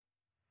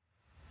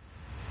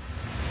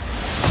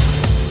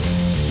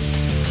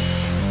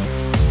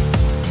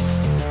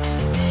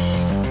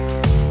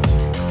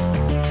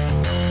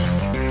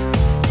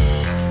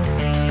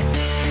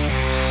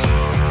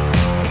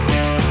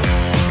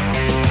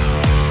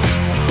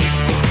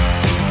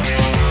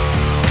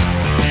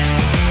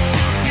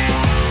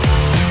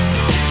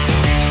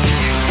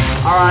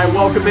right,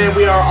 welcome in.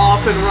 We are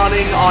off and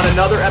running on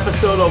another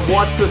episode of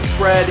What's the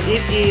Spread.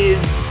 It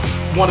is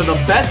one of the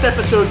best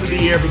episodes of the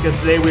year because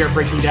today we are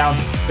breaking down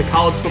the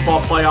college football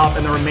playoff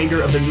and the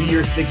remainder of the New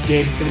Year's Six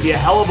games. It's going to be a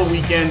hell of a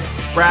weekend.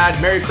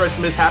 Brad, Merry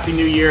Christmas, Happy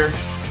New Year.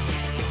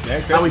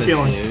 Merry Christmas, how we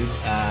feeling? Dude.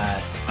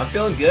 I'm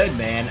feeling good,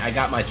 man. I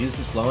got my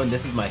juices flowing.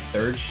 This is my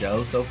third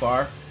show so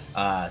far.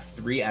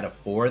 3 out of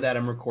 4 that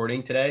I'm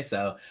recording today.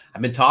 So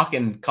I've been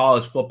talking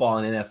college football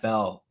and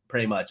NFL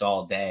pretty much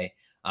all day.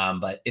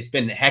 But it's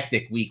been a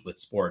hectic week with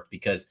sports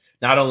because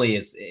not only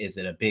is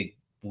it a big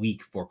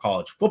week for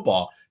college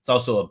football, it's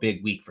also a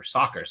big week for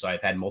soccer. So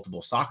I've had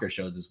multiple soccer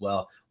shows as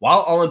well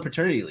while all in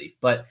paternity leave.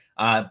 But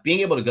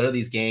being able to go to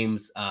these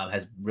games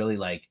has really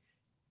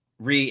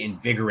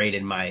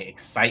reinvigorated my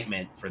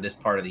excitement for this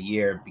part of the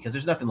year because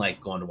there's nothing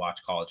like going to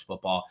watch college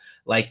football.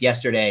 Like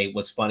yesterday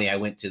was funny. I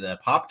went to the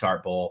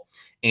Pop-Tart Bowl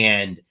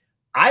and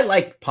I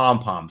like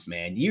pom-poms,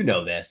 man. You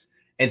know this.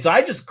 And so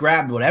I just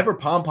grabbed whatever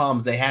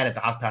pom-poms they had at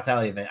the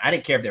hospitality event. I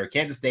didn't care if they were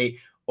Kansas State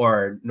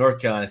or North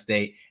Carolina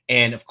State.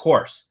 And of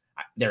course,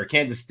 they were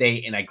Kansas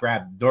State, and I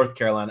grabbed North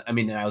Carolina. I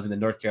mean, I was in the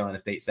North Carolina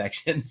State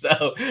section.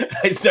 So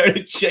I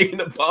started shaking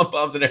the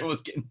pom-poms, and everyone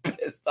was getting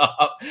pissed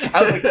off.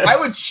 I was like, I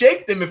would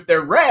shake them if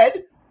they're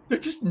red. They're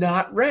just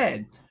not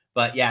red.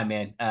 But yeah,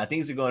 man,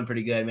 things are going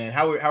pretty good, man.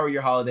 How are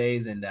your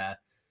holidays? And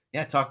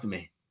yeah, talk to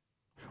me.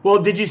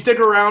 Well, did you stick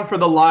around for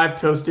the live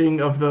toasting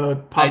of the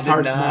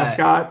Pop-Tarts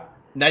mascot?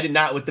 And I did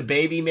not with the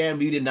baby, man.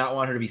 We did not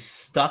want her to be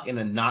stuck in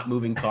a not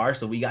moving car.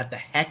 So we got the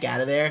heck out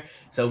of there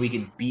so we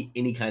could beat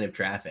any kind of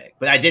traffic.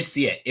 But I did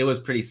see it. It was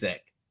pretty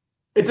sick.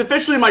 It's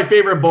officially my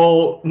favorite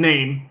bowl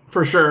name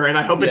for sure. And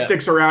I hope it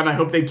sticks around. I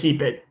hope they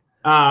keep it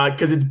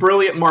because it's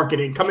brilliant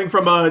marketing. Coming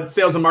from a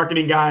sales and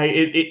marketing guy,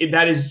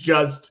 that is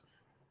just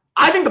 –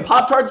 I think the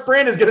Pop-Tarts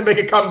brand is going to make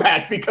a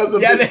comeback because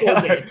of this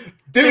bowl game.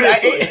 Dude,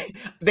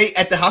 they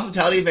at the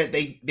hospitality event,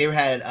 they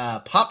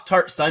had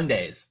Pop-Tart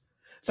Sundays.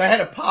 So I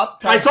had a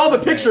Pop-Tart. I saw the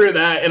picture of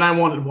that, and I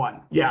wanted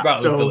one. Yeah, bro, it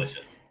was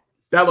delicious.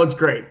 That looks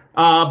great.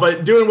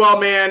 But doing well,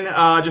 man.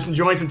 Just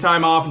enjoying some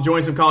time off,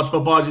 enjoying some college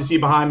football. As you see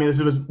behind me, this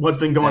is what's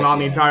been going on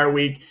the entire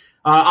week.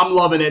 I'm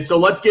loving it. So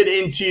let's get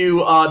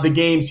into the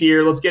games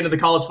here. Let's get into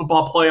the college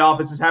football playoff.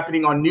 This is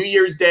happening on New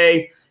Year's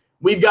Day.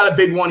 We've got a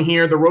big one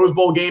here, the Rose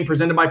Bowl game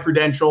presented by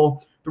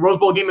Prudential. The Rose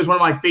Bowl game is one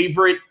of my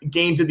favorite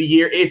games of the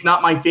year, if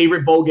not my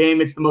favorite bowl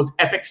game. It's the most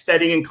epic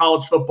setting in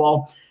college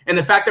football. And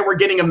the fact that we're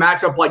getting a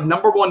matchup like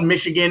number 1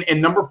 Michigan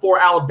and number 4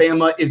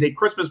 Alabama is a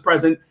Christmas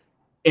present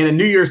and a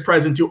New Year's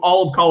present to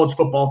all of college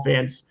football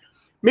fans.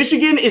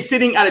 Michigan is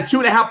sitting at a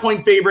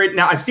 2.5-point favorite.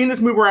 Now, I've seen this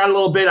move around a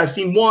little bit. I've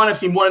seen 1, I've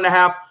seen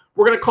 1.5.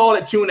 We're going to call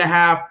it at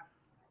 2.5.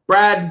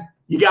 Brad,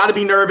 you got to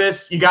be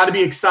nervous. You got to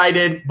be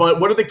excited. But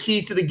what are the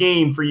keys to the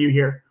game for you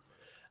here?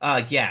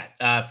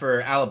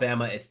 For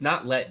Alabama, it's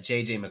not let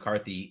J.J.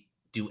 McCarthy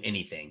do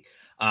anything.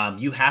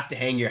 You have to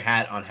hang your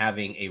hat on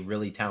having a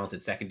really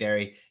talented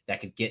secondary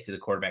that could get to the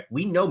quarterback.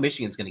 We know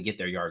Michigan's going to get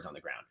their yards on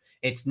the ground.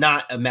 It's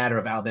not a matter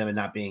of Alabama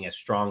not being as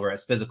strong or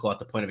as physical at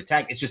the point of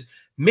attack. It's just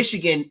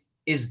Michigan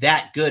is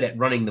that good at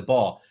running the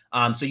ball.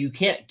 So you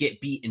can't get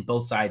beat in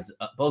both facets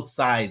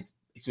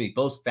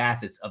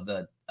of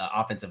the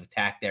offensive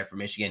attack there for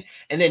Michigan.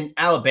 And then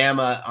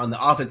Alabama on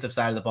the offensive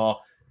side of the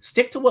ball,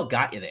 stick to what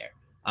got you there.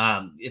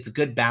 It's a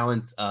good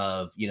balance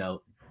of,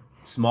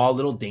 small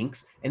little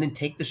dinks and then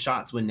take the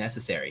shots when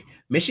necessary.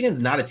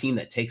 Michigan's not a team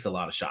that takes a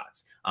lot of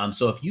shots.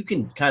 So if you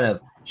can kind of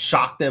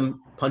shock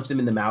them, punch them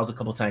in the mouths a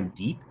couple times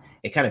deep,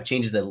 it kind of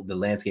changes the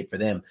landscape for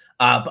them.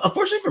 But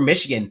unfortunately for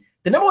Michigan,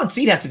 the number 1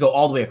 seed has to go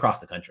all the way across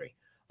the country.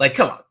 Like,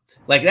 come on.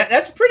 Like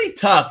that's pretty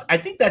tough. I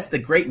think that's the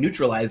great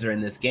neutralizer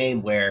in this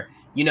game where,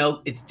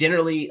 it's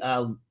generally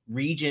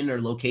region or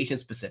location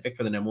specific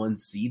for the number 1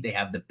 seed. They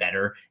have the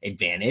better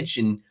advantage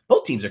and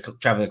both teams are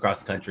traveling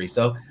across the country.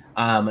 So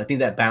I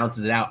think that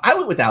balances it out. I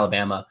went with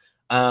Alabama.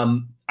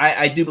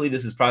 I do believe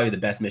this is probably the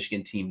best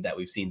Michigan team that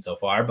we've seen so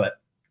far, but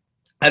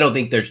I don't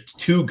think they're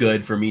too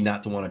good for me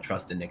not to want to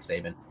trust in Nick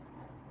Saban.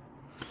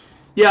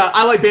 Yeah,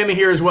 I like Bama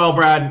here as well,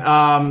 Brad.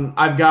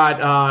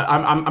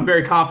 I'm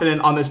very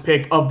confident on this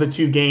pick of the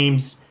 2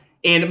 games,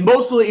 and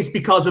mostly it's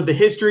because of the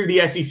history of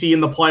the SEC in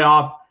the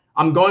playoff.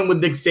 I'm going with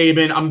Nick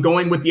Saban. I'm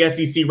going with the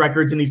SEC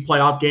records in these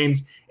playoff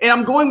games, and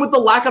I'm going with the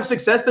lack of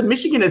success that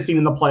Michigan has seen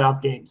in the playoff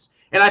games.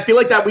 And I feel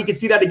like that we could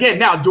see that again.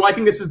 Now, do I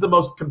think this is the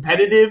most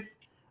competitive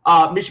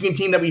Michigan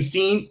team that we've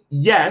seen?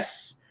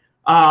 Yes.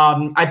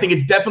 I think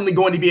it's definitely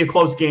going to be a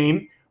close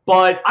game,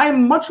 but I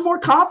am much more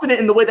confident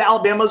in the way that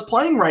Alabama is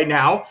playing right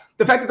now.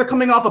 The fact that they're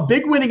coming off a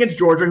big win against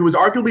Georgia, who is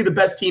arguably the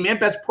best team and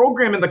best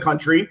program in the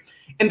country,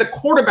 and the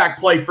quarterback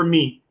play for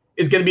me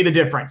is going to be the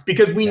difference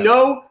because we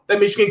know that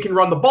Michigan can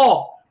run the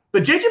ball.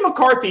 But J.J.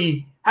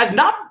 McCarthy has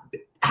not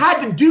had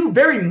to do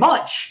very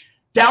much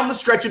down the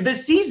stretch of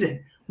this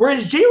season,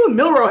 whereas Jalen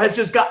Milroe has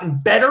just gotten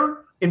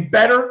better and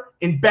better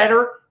and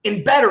better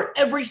and better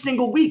every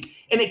single week.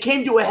 And it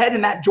came to a head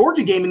in that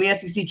Georgia game in the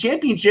SEC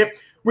championship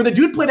where the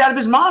dude played out of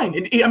his mind.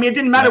 It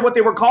didn't matter what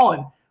they were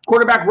calling.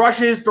 Quarterback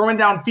rushes, throwing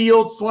down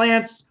field,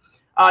 slants.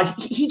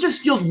 He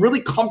just feels really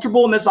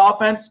comfortable in this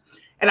offense.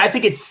 And I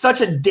think it's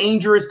such a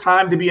dangerous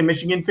time to be a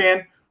Michigan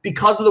fan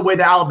because of the way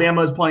that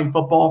Alabama is playing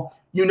football.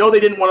 You know they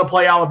didn't want to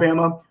play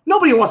Alabama.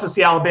 Nobody wants to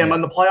see Alabama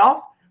in the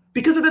playoff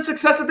because of the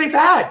success that they've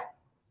had.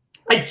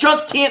 I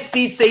just can't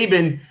see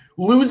Saban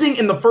losing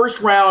in the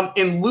first round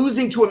and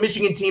losing to a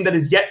Michigan team that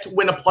is yet to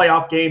win a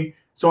playoff game.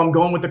 So I'm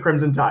going with the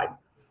Crimson Tide.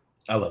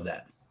 I love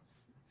that.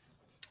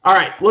 All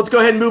right, let's go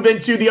ahead and move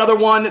into the other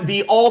one,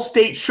 the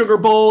All-State Sugar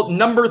Bowl,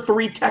 number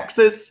 3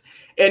 Texas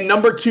and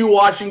number 2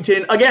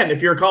 Washington. Again,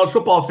 if you're a college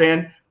football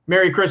fan,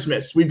 Merry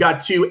Christmas. We've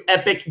got 2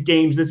 epic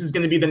games. This is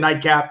going to be the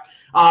nightcap.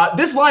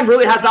 This line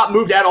really has not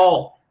moved at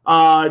all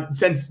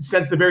since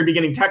the very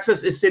beginning.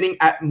 Texas is sitting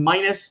at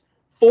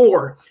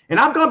 -4. And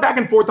I've gone back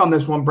and forth on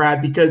this one,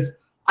 Brad, because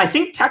I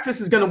think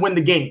Texas is going to win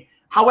the game.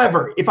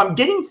 However, if I'm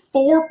getting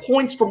 4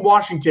 points from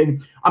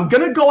Washington, I'm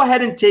going to go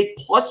ahead and take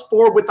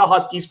 +4 with the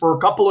Huskies for a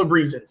couple of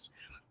reasons.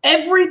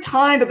 Every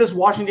time that this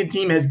Washington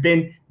team has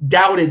been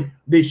doubted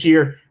this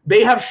year,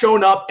 they have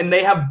shown up and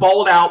they have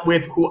balled out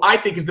with who I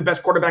think is the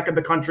best quarterback in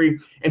the country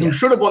and who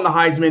should have won the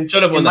Heisman.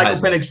 Should have won the Michael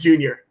Penix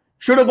Jr.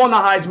 Should have won the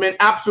Heisman,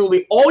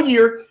 absolutely. All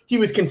year, he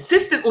was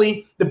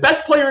consistently the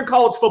best player in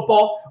college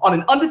football on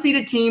an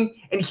undefeated team,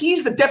 and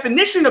he's the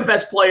definition of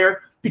best player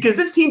because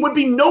this team would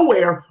be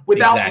nowhere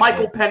without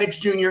Michael Penix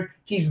Jr.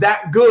 He's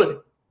that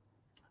good.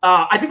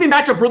 I think they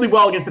match up really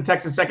well against the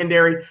Texas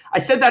secondary. I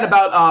said that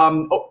about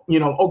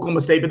Oklahoma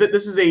State, but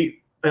this is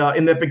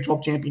in the Big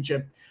 12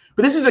 championship.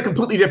 But this is a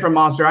completely different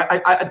monster.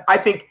 I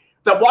think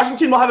that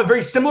Washington will have a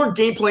very similar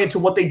game plan to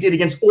what they did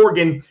against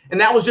Oregon,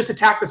 and that was just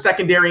attack the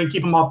secondary and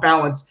keep them off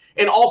balance.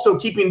 And also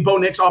keeping Bo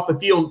Nix off the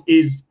field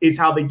is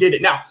how they did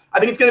it. Now, I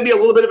think it's going to be a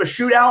little bit of a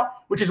shootout,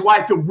 which is why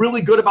I feel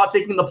really good about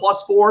taking the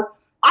 +4.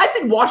 I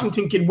think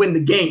Washington can win the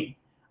game.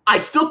 I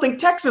still think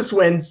Texas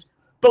wins,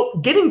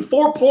 but getting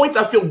 4 points,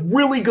 I feel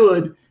really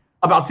good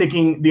about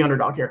taking the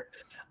underdog here.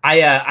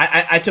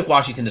 I took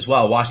Washington as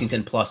well,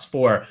 Washington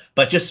 +4,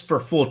 but just for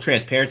full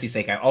transparency's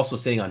sake, I'm also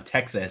sitting on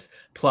Texas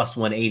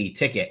 +180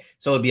 ticket.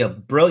 So it'd be a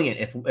brilliant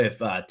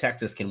if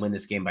Texas can win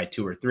this game by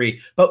 2 or 3.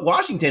 But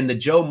Washington, the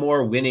Joe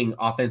Moore winning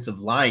offensive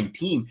line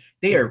team,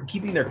 they are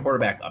keeping their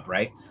quarterback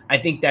upright. I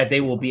think that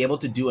they will be able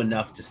to do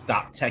enough to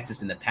stop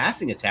Texas in the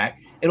passing attack.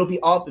 It'll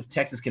be all if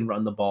Texas can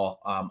run the ball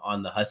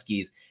on the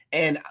Huskies.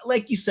 And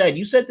like you said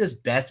this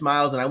best,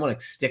 Miles, and I want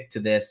to stick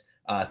to this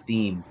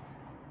theme.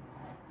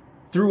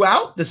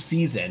 Throughout the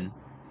season,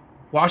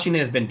 Washington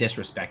has been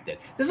disrespected.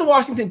 This is a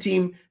Washington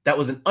team that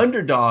was an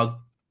underdog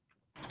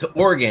to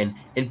Oregon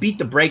and beat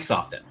the brakes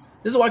off them.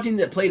 This is a Washington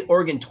that played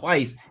Oregon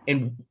twice,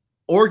 and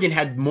Oregon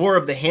had more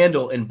of the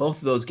handle in both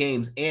of those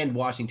games, and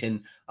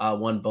Washington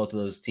won both of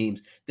those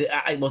teams.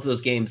 Both of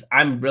those games.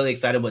 I'm really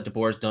excited what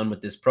DeBoer's done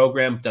with this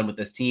program, done with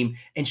this team.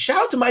 And shout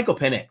out to Michael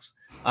Penix.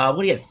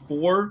 He had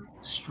 4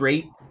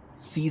 straight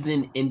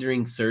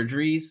season-ending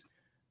surgeries.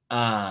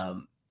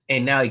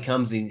 And now he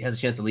has a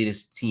chance to lead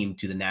his team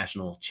to the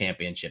national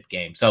championship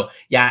game. So,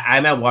 yeah,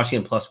 I'm at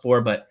Washington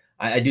 +4, but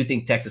I do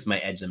think Texas might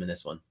edge them in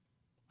this one.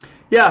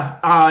 Yeah,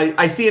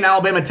 I see an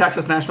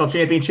Alabama-Texas national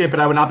championship, but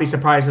I would not be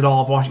surprised at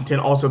all if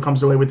Washington also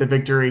comes away with the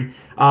victory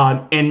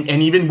and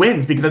even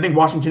wins because I think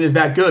Washington is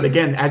that good.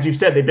 Again, as you've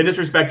said, they've been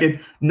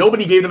disrespected.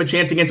 Nobody gave them a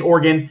chance against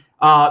Oregon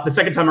the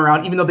second time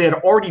around, even though they had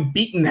already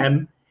beaten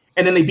them,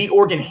 and then they beat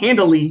Oregon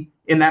handily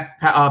in that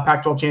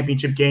Pac-12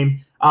 championship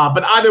game.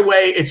 But either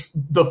way, it's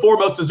the 4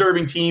 most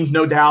deserving teams,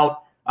 no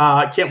doubt.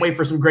 Can't wait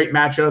for some great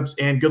matchups,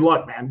 and good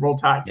luck, man. Roll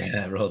Tide.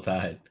 Yeah, Roll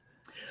Tide.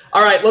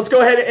 All right, let's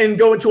go ahead and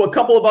go into a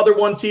couple of other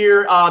ones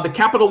here. The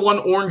Capital One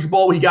Orange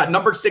Bowl, we got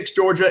number 6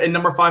 Georgia and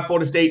number 5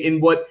 Florida State in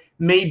what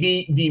may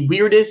be the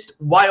weirdest,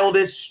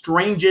 wildest,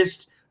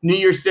 strangest New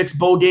Year's Six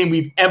bowl game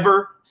we've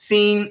ever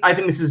seen. I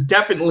think this is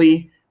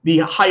definitely the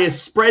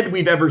highest spread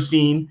we've ever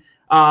seen.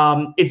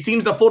 It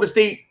seems that Florida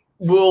State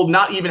will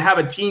not even have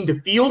a team to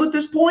field at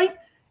this point,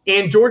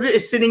 and Georgia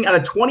is sitting at a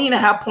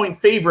 20.5-point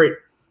favorite.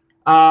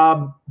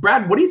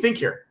 Brad, what do you think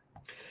here?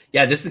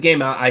 Yeah, this is the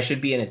game I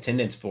should be in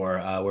attendance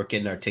for. We're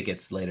getting our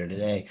tickets later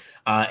today.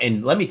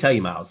 And let me tell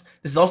you, Miles,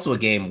 this is also a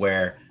game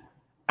where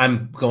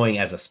I'm going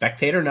as a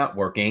spectator, not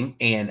working,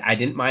 and I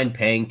didn't mind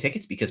paying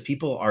tickets because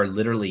people are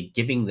literally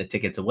giving the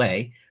tickets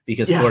away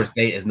because Florida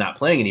State is not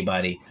playing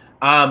anybody.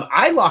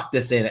 I locked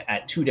this in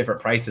at 2 different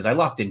prices. I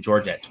locked in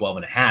Georgia at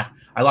 12.5.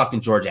 I locked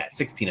in Georgia at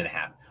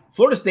 16.5.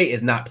 Florida State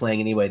is not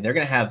playing anyway. They're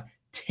going to have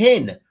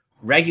 10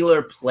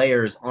 regular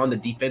players on the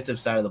defensive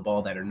side of the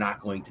ball that are not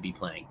going to be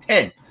playing.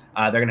 10.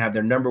 They're going to have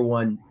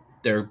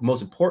their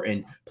most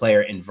important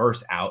player in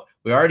Verse out.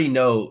 We already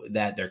know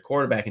that their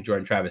quarterback in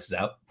Jordan Travis is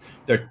out.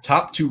 Their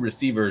top 2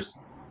 receivers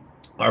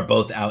are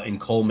both out in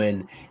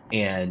Coleman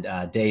and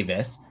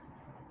Davis.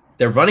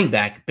 Their running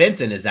back,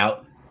 Benson, is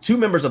out. 2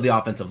 members of the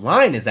offensive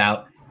line is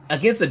out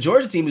against the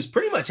Georgia team who's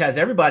pretty much has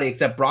everybody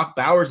except Brock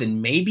Bowers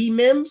and maybe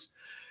Mims.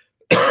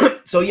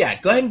 So, yeah,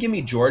 go ahead and give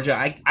me Georgia.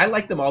 I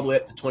like them all the way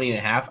up to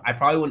 20.5. I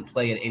probably wouldn't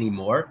play it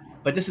anymore,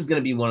 but this is going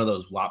to be one of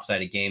those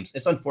lopsided games.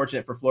 It's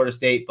unfortunate for Florida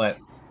State, but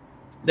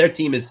their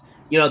team is,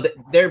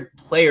 their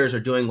players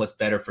are doing what's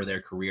better for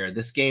their career.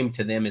 This game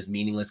to them is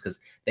meaningless because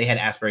they had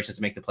aspirations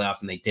to make the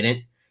playoffs and they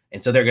didn't.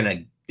 And so they're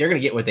going they're going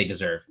to get what they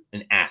deserve,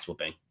 an ass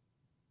whooping.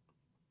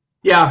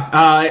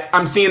 Yeah,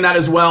 I'm seeing that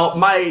as well.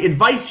 My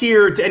advice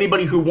here to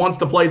anybody who wants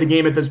to play the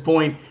game at this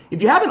point,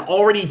 if you haven't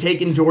already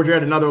taken Georgia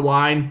at another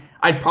line,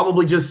 I'd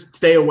probably just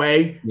stay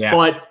away. Yeah.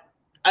 But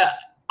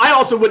I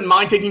also wouldn't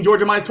mind taking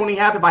Georgia minus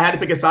 20.5 if I had to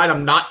pick a side.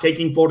 I'm not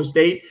taking Florida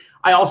State.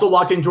 I also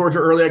locked in Georgia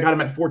early. I got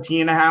him at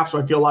 14.5,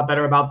 so I feel a lot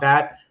better about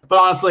that.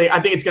 But honestly, I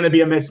think it's going to be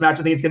a mismatch.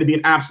 I think it's going to be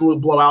an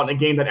absolute blowout in a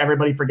game that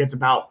everybody forgets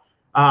about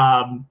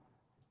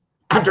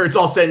after it's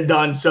all said and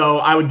done. So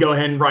I would go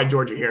ahead and ride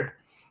Georgia here.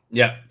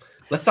 Yeah.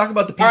 Let's talk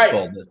about the Peach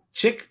Bowl, the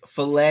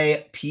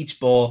Chick-fil-A Peach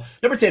Bowl.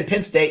 Number 10,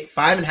 Penn State,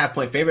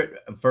 5.5-point favorite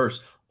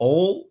versus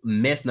Ole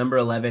Miss, number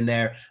 11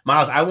 there.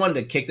 Miles, I wanted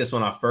to kick this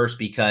one off first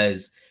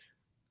because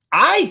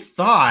I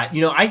thought,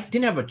 I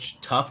didn't have a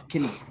tough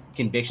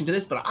conviction to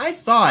this, but I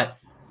thought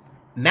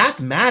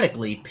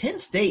mathematically Penn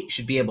State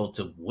should be able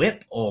to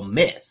whip Ole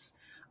Miss.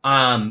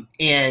 And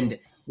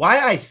why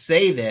I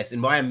say this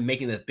and why I'm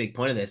making this big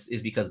point of this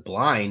is because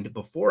blind,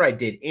 before I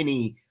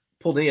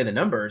pulled any of the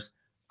numbers,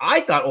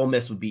 I thought Ole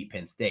Miss would beat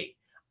Penn State,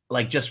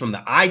 like just from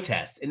the eye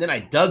test. And then I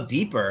dug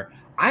deeper.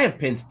 I have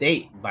Penn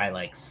State by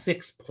like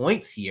 6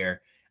 points here.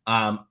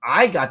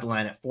 I got the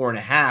line at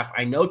 4.5.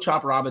 I know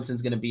Chop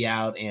Robinson's going to be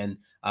out, and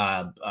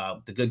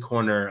the good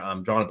corner,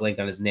 I'm drawing a blank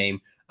on his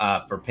name,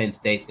 for Penn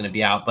State's going to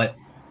be out. But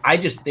I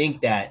just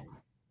think that,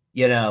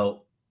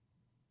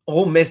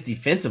 Ole Miss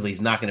defensively is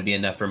not going to be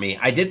enough for me.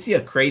 I did see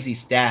a crazy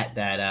stat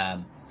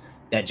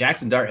that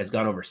Jackson Dart has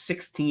gone over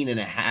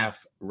 16.5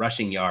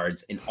 rushing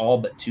yards in all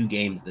but 2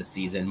 games this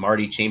season.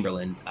 Marty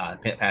Chamberlain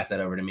passed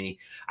that over to me.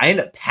 I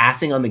ended up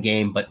passing on the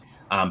game, but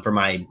for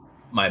my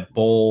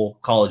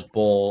college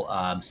bowl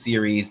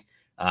series,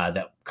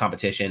 that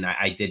competition,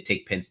 I did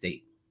take Penn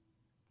State.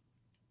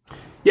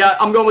 Yeah,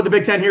 I'm going with the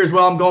Big Ten here as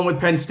well. I'm going with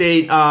Penn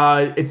State.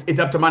 It's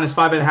up to minus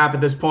 5.5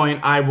 at this point.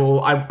 I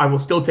will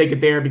still take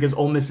it there because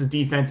Ole Miss's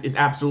defense is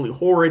absolutely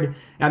horrid. And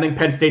I think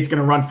Penn State's going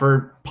to run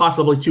for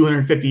possibly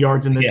 250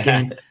 yards in this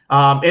game.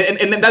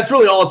 And that's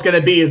really all it's going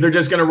to be is they're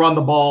just going to run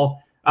the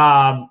ball,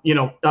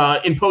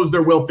 impose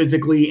their will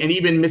physically, and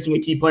even missing a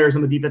key players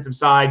on the defensive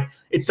side.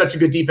 It's such a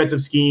good defensive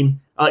scheme.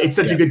 It's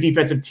such a good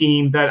defensive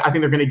team that I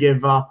think they're going to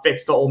give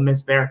fits to Ole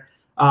Miss there.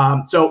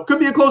 So could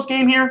be a close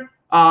game here,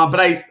 but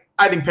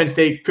I think Penn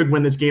State could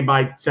win this game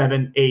by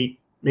 7, 8,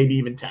 maybe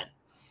even 10.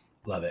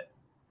 Love it.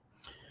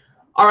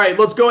 All right,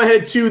 let's go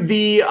ahead to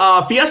the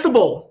Fiesta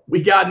Bowl.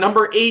 We got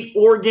number 8,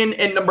 Oregon,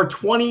 and number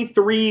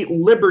 23,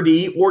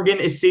 Liberty. Oregon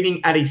is sitting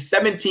at a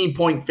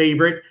 17-point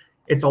favorite.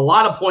 It's a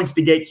lot of points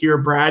to get here,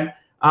 Brad.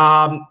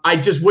 I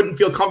just wouldn't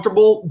feel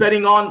comfortable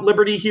betting on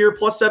Liberty here,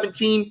 plus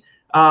 17.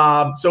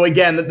 So,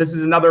 again, this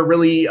is another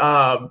really,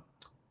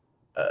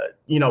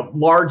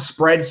 large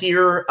spread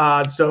here.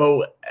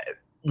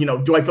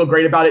 Do I feel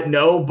great about it?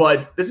 No,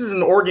 but this is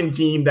an Oregon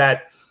team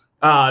that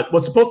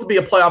was supposed to be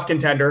a playoff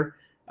contender.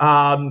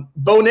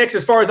 Bo Nix,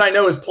 as far as I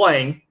know, is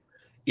playing.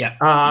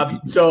 Yeah.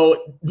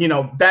 So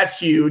that's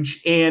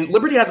huge. And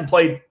Liberty hasn't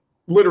played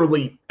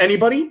literally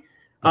anybody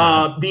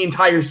the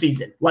entire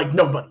season. Like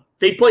nobody.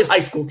 They played high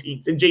school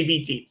teams and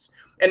JV teams.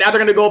 And now they're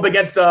going to go up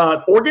against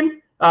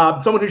Oregon,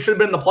 someone who should have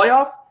been in the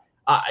playoff.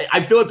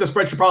 I feel like the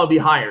spread should probably be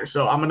higher.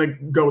 So I'm going to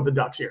go with the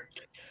Ducks here.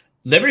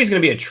 Liberty's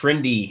going to be a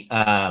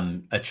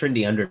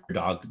trendy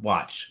underdog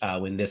watch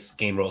when this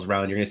game rolls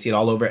around. You're going to see it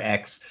all over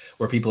X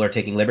where people are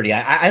taking Liberty.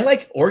 I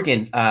like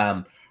Oregon.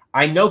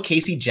 I know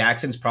Casey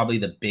Jackson's probably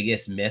the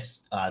biggest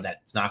miss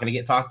that's not going to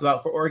get talked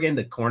about for Oregon,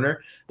 the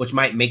corner, which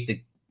might make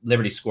the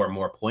Liberty score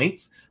more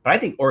points. But I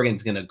think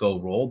Oregon's going to go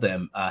roll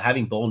them.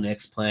 Having Bo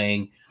Nix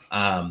playing.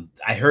 I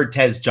heard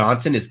Tez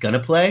Johnson is going to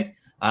play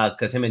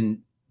because him and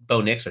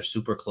Bo Nix are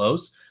super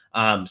close.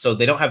 So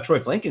they don't have Troy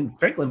Franklin,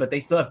 but they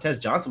still have Tez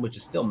Johnson, which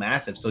is still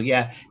massive. So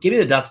yeah, give me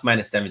the Ducks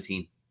minus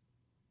 17.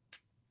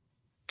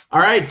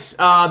 All right.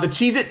 The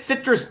Cheez-It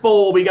Citrus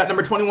Bowl. We got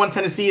number 21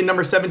 Tennessee and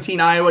number 17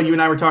 Iowa. You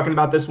and I were talking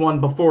about this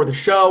one before the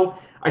show.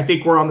 I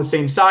think we're on the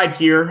same side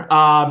here.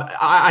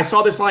 I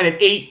saw this line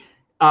at 8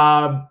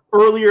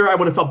 earlier. I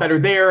would have felt better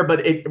there,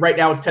 but right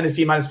now it's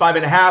Tennessee minus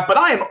 5.5. But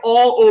I am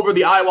all over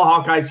the Iowa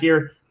Hawkeyes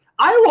here.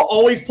 Iowa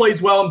always plays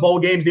well in bowl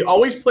games. They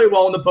always play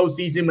well in the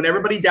postseason when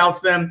everybody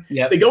doubts them.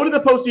 Yep. They go to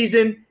the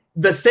postseason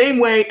the same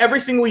way every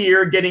single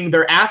year, getting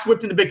their ass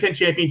whipped in the Big Ten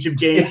championship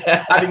game,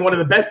 having one of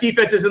the best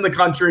defenses in the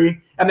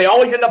country. And they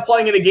always end up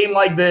playing in a game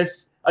like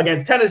this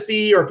against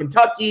Tennessee or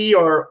Kentucky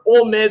or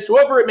Ole Miss,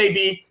 whoever it may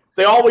be.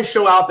 They always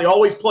show out. They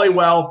always play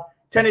well.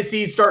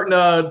 Tennessee's starting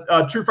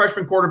a true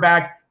freshman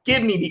quarterback.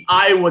 Give me the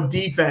Iowa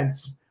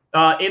defense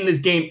in this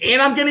game.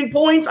 And I'm getting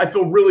points. I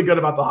feel really good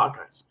about the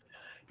Hawkeyes.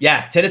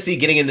 Yeah, Tennessee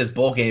getting in this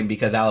bowl game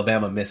because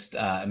Alabama made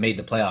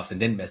the playoffs and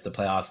didn't miss the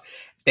playoffs.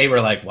 They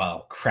were like,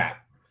 well,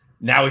 crap.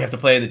 Now we have to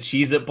play in the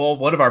Cheez-It Bowl.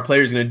 What are our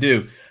players going to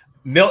do?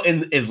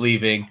 Milton is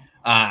leaving.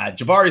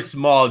 Jabari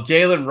Small,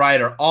 Jalen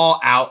Wright are all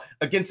out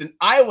against an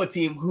Iowa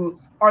team who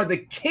are the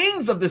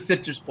kings of the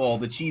Citrus Bowl,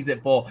 the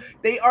Cheez-It Bowl.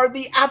 They are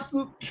the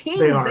absolute kings.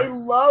 They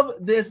love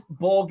this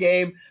bowl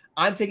game.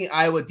 I'm taking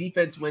Iowa.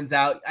 Defense wins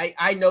out.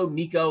 I know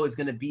Nico is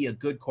going to be a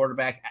good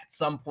quarterback at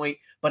some point,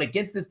 but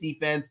against this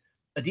defense,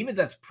 a defense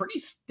that's pretty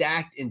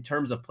stacked in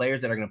terms of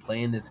players that are going to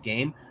play in this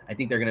game. I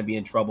think they're going to be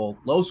in trouble.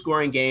 Low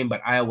scoring game,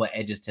 but Iowa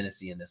edges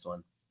Tennessee in this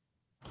one.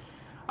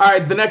 All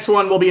right, the next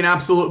one will be an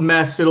absolute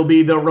mess. It'll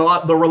be the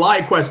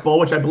ReliaQuest Bowl,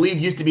 which I believe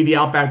used to be the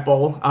Outback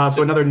Bowl.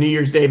 So another New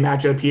Year's Day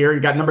matchup here. You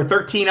got number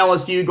 13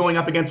 LSU going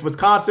up against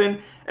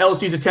Wisconsin.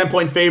 LSU's a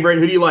 10-point favorite.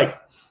 Who do you like?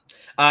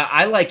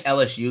 I like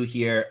LSU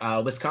here.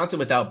 Wisconsin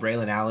without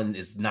Braylon Allen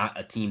is not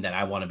a team that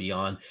I want to be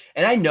on.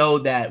 And I know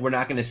that we're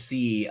not going to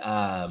see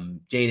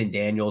Jaden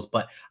Daniels,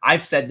 but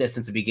I've said this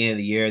since the beginning of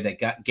the year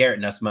that Garrett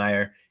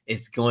Nussmeier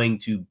is going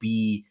to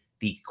be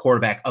the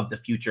quarterback of the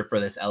future for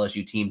this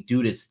LSU team.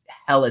 Dude is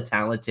hella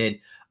talented.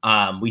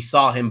 We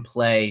saw him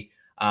play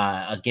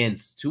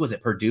against, who was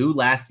it, Purdue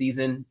last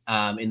season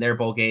in their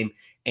bowl game,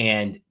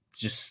 and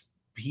just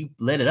he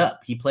lit it up.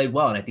 He played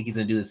well, and I think he's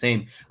going to do the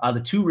same. The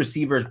two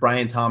receivers,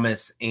 Brian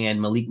Thomas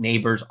and Malik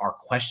Neighbors, are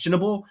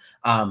questionable.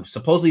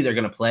 Supposedly they're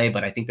going to play,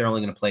 but I think they're only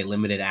going to play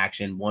limited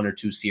action, 1 or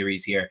 2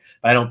 series here.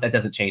 But that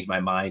doesn't change my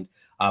mind.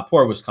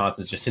 Poor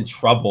Wisconsin's just in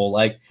trouble.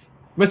 Like,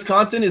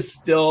 Wisconsin is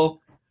still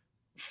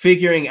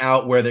figuring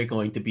out where they're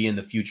going to be in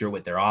the future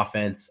with their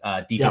offense.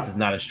 Defense is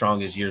not as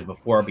strong as years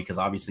before because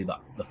obviously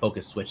the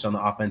focus switched on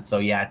the offense. So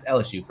yeah, it's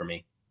LSU for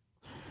me.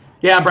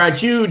 Yeah, Brad,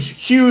 huge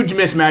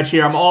mismatch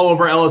here. I'm all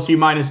over LSU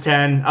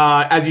 -10.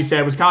 As you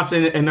said,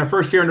 Wisconsin in their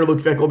first year under Luke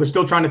Fickell, they're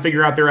still trying to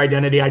figure out their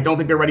identity. I don't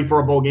think they're ready for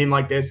a bowl game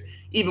like this,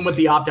 even with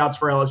the opt-outs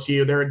for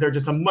LSU. They're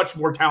just a much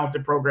more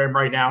talented program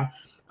right now,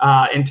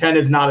 and 10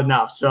 is not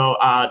enough. So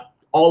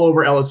all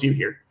over LSU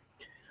here.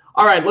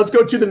 All right, let's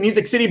go to the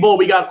Music City Bowl.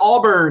 We got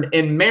Auburn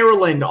and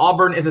Maryland.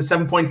 Auburn is a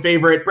 7-point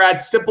favorite.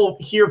 Brad, simple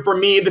here for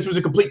me. This was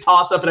a complete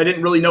toss-up, and I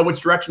didn't really know which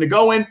direction to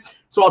go in.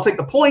 So I'll take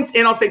the points,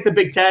 and I'll take the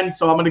Big Ten.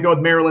 So I'm going to go with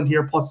Maryland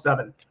here,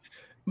 +7.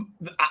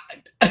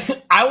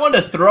 I want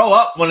to throw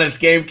up when this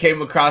game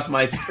came across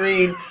my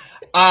screen.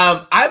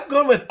 I'm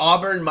going with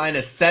Auburn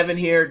 -7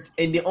 here,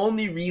 and the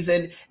only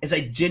reason is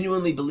I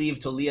genuinely believe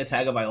Talia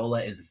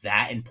Tagovailoa is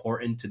that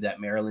important to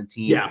that Maryland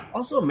team. Yeah.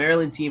 Also, a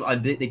Maryland team,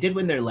 they did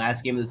win their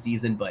last game of the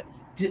season, but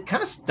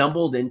kind of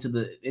stumbled into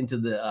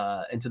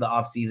the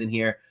off season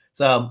here.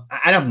 So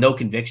I have no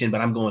conviction, but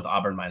I'm going with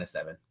Auburn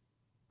 -7.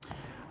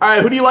 All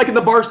right, who do you like in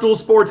the Barstool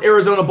Sports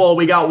Arizona Bowl?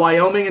 We got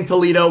Wyoming and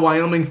Toledo.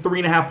 Wyoming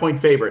 3.5-point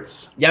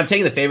favorites. Yeah, I'm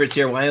taking the favorites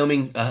here.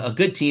 Wyoming, a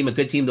good team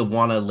to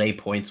want to lay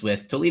points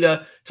with. Toledo,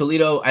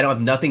 I don't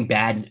have nothing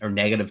bad or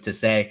negative to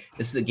say.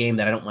 This is a game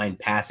that I don't mind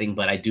passing,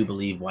 but I do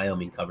believe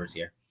Wyoming covers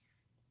here.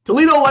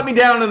 Toledo let me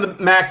down in the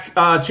MAC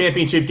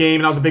championship game,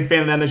 and I was a big fan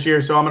of them this year,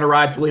 so I'm going to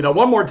ride Toledo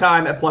one more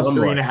time at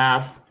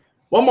 +3.5.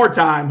 One more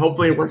time.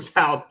 Hopefully it works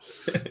out.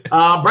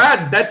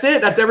 Brad, that's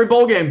it. That's every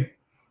bowl game.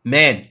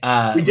 Man,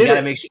 we got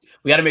to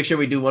make sure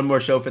we do one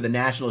more show for the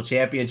national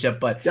championship.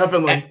 But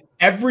definitely,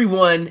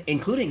 everyone,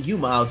 including you,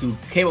 Miles, who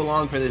came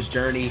along for this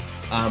journey,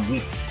 we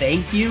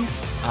thank you.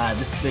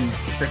 This has been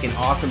a freaking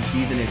awesome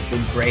season. It's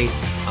been great.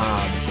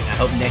 I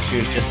hope next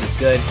year is just as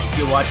good. If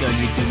you're watching on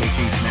YouTube, make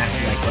sure you smash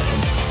the like button,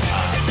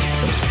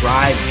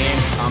 subscribe, and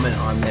comment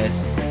on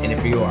this. And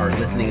if you are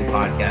listening in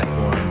podcast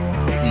form,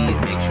 please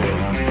make sure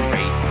you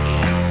rate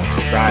and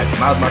subscribe. For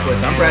Miles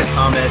Markiewicz, I'm Brad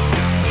Thomas.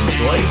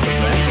 Enjoy